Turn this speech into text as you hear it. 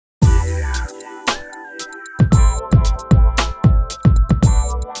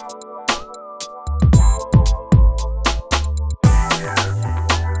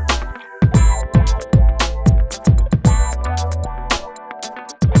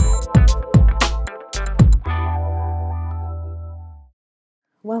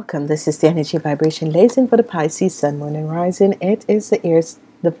Welcome. This is the energy vibration lesson for the Pisces Sun, Moon, and Rising. It is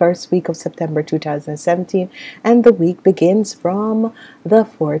the first week of September 2017, and the week begins from the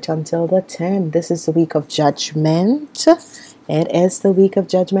 4th until the 10th. This is the week of judgment. It is the week of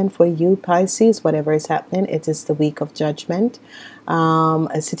judgment for you, Pisces. Whatever is happening, it is the week of judgment.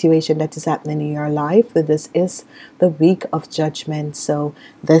 A situation that is happening in your life. This is the week of judgment. So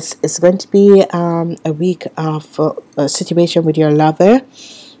this is going to be a week of a situation with your lover,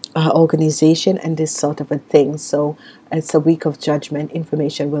 organization, and this sort of a thing. So it's a week of judgment.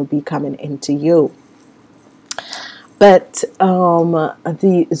 Information will be coming into you. But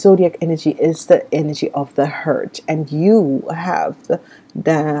the zodiac energy is the energy of the hurt, and you have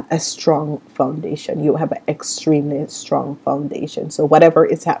a strong foundation. You have an extremely strong foundation. So whatever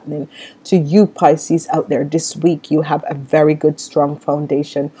is happening to you, Pisces, out there this week, you have a very good, strong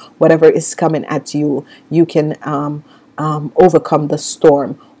foundation. Whatever is coming at you, you can overcome the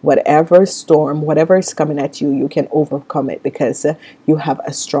storm. Whatever storm, whatever is coming at you, you can overcome it because you have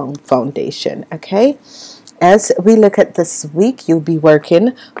a strong foundation. Okay. As we look at this week, you'll be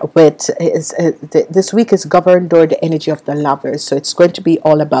working with, this week is governed by the energy of the lovers. So it's going to be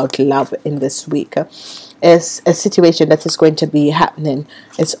all about love in this week. It's a situation that is going to be happening.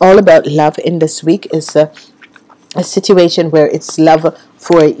 It's all about love in this week. It's a situation where it's love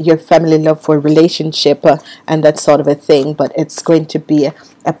for your family, love for relationship, and that sort of a thing. But it's going to be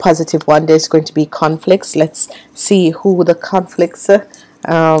a positive one. There's going to be conflicts. Let's see who the conflicts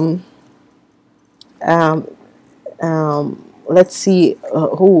let's see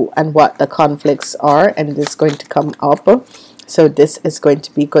who and what the conflicts are, and it's going to come up. So this is going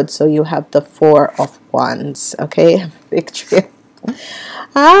to be good. So you have the 4 of Wands. Okay, victory.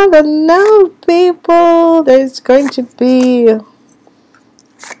 I don't know, people. There's going to be,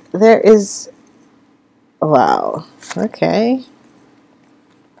 there is, wow. Okay,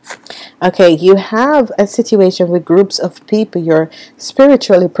 you have a situation with groups of people. You're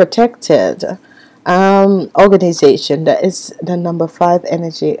spiritually protected. Organization, that is the number 5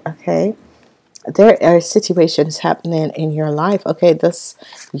 energy. Okay, there are situations happening in your life. Okay,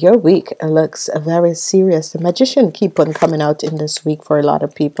 your week looks very serious. The Magician keep on coming out in this week for a lot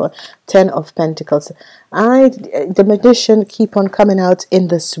of people. 10 of Pentacles. The Magician keep on coming out in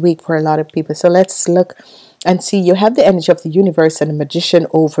this week for a lot of people. So let's look and see. You have the energy of the universe and the Magician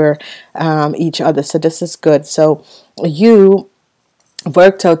over each other. So this is good. So you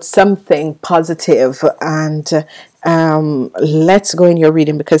worked out something positive, and let's go in your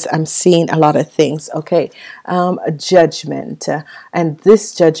reading because I'm seeing a lot of things. Okay, judgment, and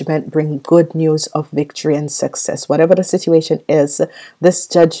this judgment bring good news of victory and success. Whatever the situation is, this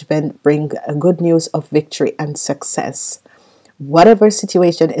judgment bring good news of victory and success. Whatever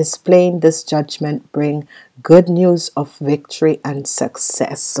situation is playing, this judgment bring good news of victory and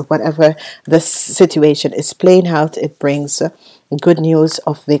success. Whatever this situation is playing out, it brings good news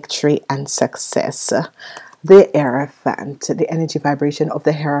of victory and success. The Hierophant, the energy vibration of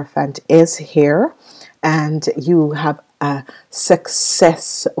the Hierophant is here, and you have a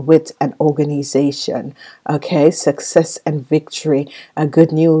success with an organization. Okay, success and victory, a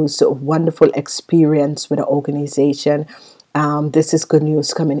good news, wonderful experience with an organization. This is good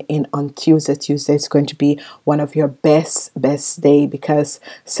news coming in on Tuesday. Tuesday is going to be one of your best day, because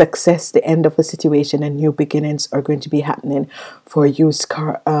success, the end of a situation, and new beginnings are going to be happening for you,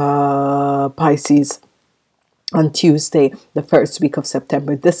 Pisces, on Tuesday, the first week of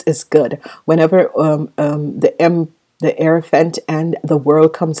September. This is good. Whenever the Hierophant and the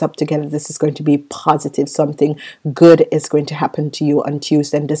world comes up together, this is going to be positive. Something good is going to happen to you on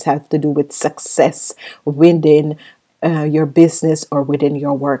Tuesday, and this has to do with success within your business or within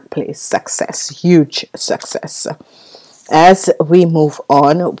your workplace. Success, huge success. As we move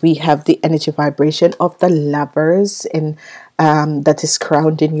on, we have the energy vibration of the Lovers in that is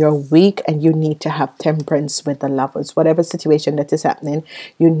crowned in your week, and you need to have temperance with the Lovers. Whatever situation that is happening,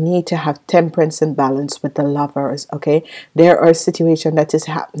 you need to have temperance and balance with the Lovers. Okay, there are situations that is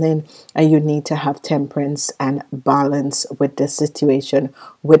happening, and you need to have temperance and balance with the situation,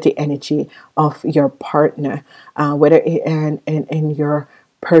 with the energy of your partner, whether in your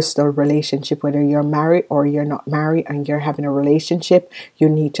personal relationship, whether you're married or you're not married and you're having a relationship, you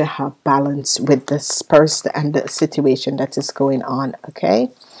need to have balance with this person and the situation that is going on.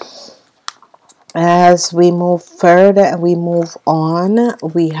 Okay, as we move further and we move on,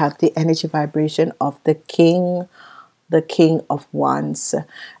 we have the energy vibration of the King of Wands,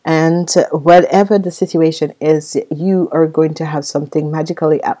 and whatever the situation is, you are going to have something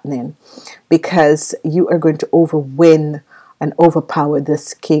magically happening, because you are going to overwin and overpower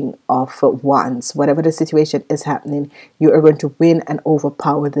this King of Wands. Whatever the situation is happening, you are going to win and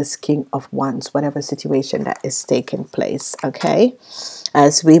overpower this King of Wands, whatever situation that is taking place. Okay,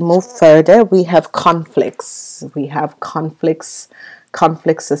 as we move further, we have conflicts. We have conflicts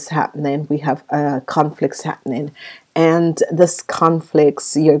is happening. We have conflicts happening, and this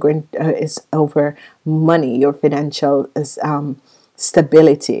conflicts you're going is over money. Your financial is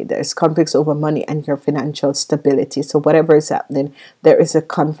stability. There's conflicts over money and your financial stability. So whatever is happening, there is a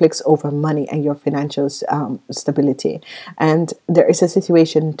conflicts over money and your financial stability, and there is a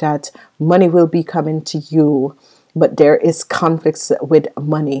situation that money will be coming to you, but there is conflicts with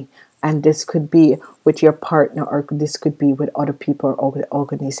money. And this could be with your partner, or this could be with other people or the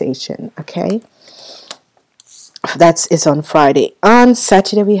organization. Okay, that is on Friday. On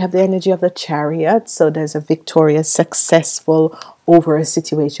Saturday, we have the energy of the Chariot. So there's a victorious, successful over a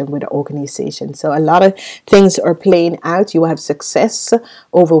situation with an organization. So a lot of things are playing out. You have success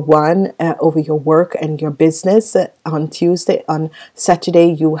over over your work and your business on Tuesday. On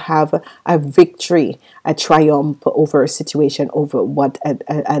Saturday, you have a victory, a triumph over a situation, over what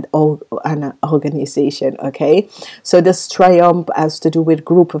an organization. Okay, so this triumph has to do with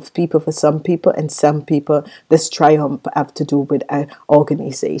group of people for some people, and some people this triumph have to do with an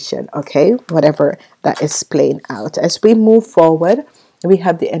organization. Okay, whatever that is playing out. As we move forward, we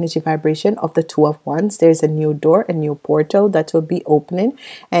have the energy vibration of the Two of Wands. There's a new door, a new portal that will be opening,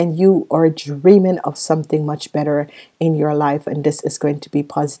 and you are dreaming of something much better in your life, and this is going to be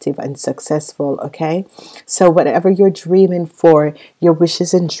positive and successful. Okay, so whatever you're dreaming for, your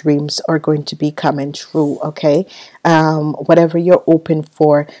wishes and dreams are going to be coming true. Okay, whatever you're open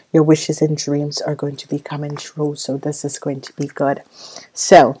for, your wishes and dreams are going to be coming true. So this is going to be good.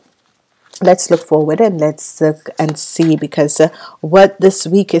 So let's look forward and let's look and see, because what this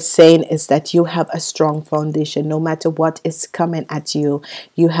week is saying is that you have a strong foundation. No matter what is coming at you,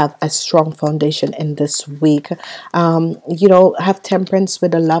 you have a strong foundation in this week. You know, have temperance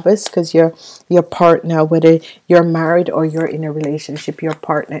with the lovers, because your partner, whether you're married or you're in a relationship, your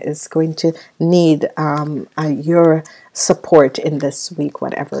partner is going to need your support in this week,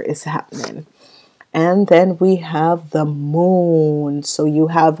 whatever is happening. And then we have the moon. So you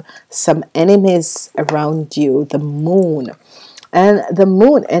have some enemies around you, the moon. And the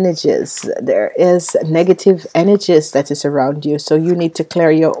moon energies, there is negative energies that is around you. So you need to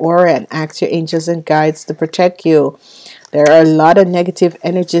clear your aura and ask your angels and guides to protect you. There are a lot of negative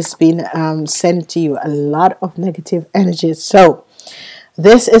energies being sent to you, a lot of negative energies. So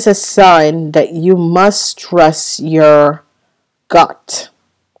this is a sign that you must trust your gut,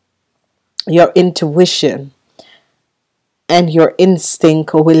 your intuition, and your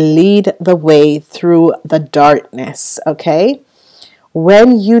instinct will lead the way through the darkness. Okay,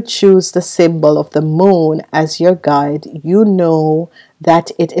 when you choose the symbol of the moon as your guide, you know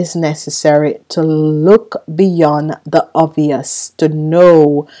that it is necessary to look beyond the obvious to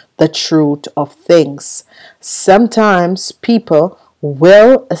know the truth of things. Sometimes people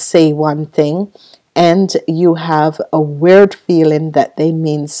will say one thing and you have a weird feeling that they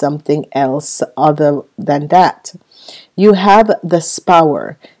mean something else other than that. You have this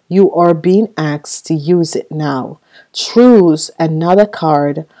power. You are being asked to use it now. Choose another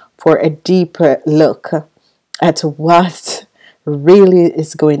card for a deeper look at what really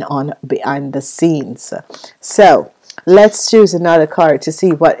is going on behind the scenes. So let's choose another card to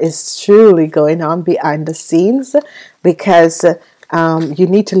see what is truly going on behind the scenes, because you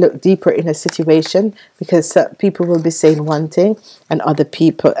need to look deeper in a situation, because people will be saying one thing and other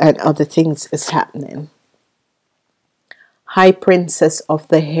people and other things is happening. High Princess of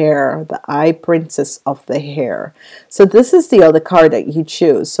the Hair, the High Princess of the Hair. So this is the other card that you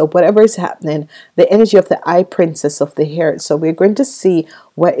choose. So whatever is happening, the energy of the High Princess of the Hair. So we're going to see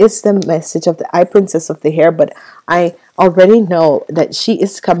what is the message of the High Princess of the Hair, but I already know that she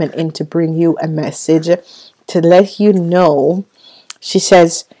is coming in to bring you a message to let you know. She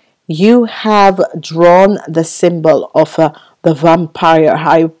says, you have drawn the symbol of the vampire,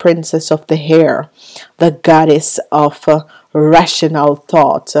 High Princess of the Hair, the goddess of rational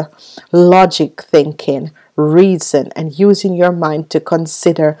thought, logic thinking, reason, and using your mind to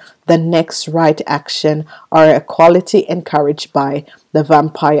consider the next right action are a quality encouraged by the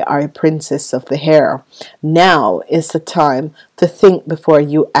vampire High Princess of the Hair. Now is the time to think before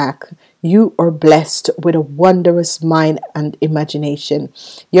you act. You are blessed with a wondrous mind and imagination.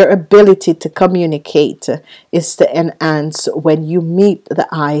 Your ability to communicate is to enhance when you meet the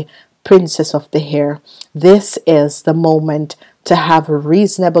High Princess of the Hair. This is the moment to have a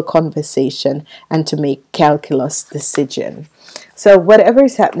reasonable conversation and to make calculus decision. So whatever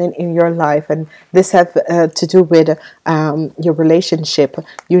is happening in your life, and this have to do with your relationship,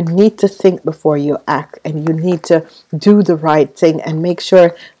 you need to think before you act, and you need to do the right thing, and make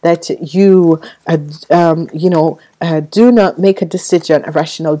sure that you do not make a decision, a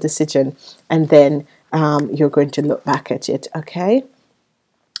rational decision, and then you're going to look back at it. Okay.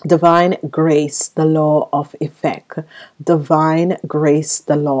 Divine grace, the law of effect. Divine grace,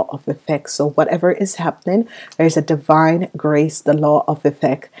 the law of effect. So whatever is happening, there's a divine grace, the law of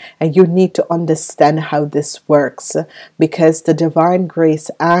effect. And you need to understand how this works, because the divine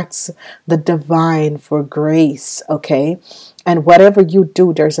grace asks the divine for grace. Okay. And whatever you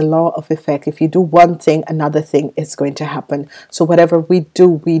do, there's a law of effect. If you do one thing, another thing is going to happen. So whatever we do,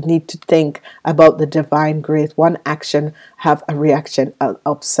 we need to think about the divine grace. One action have a reaction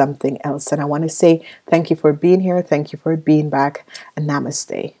of something else. And I want to say thank you for being here. Thank you for being back. And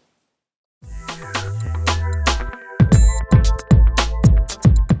namaste.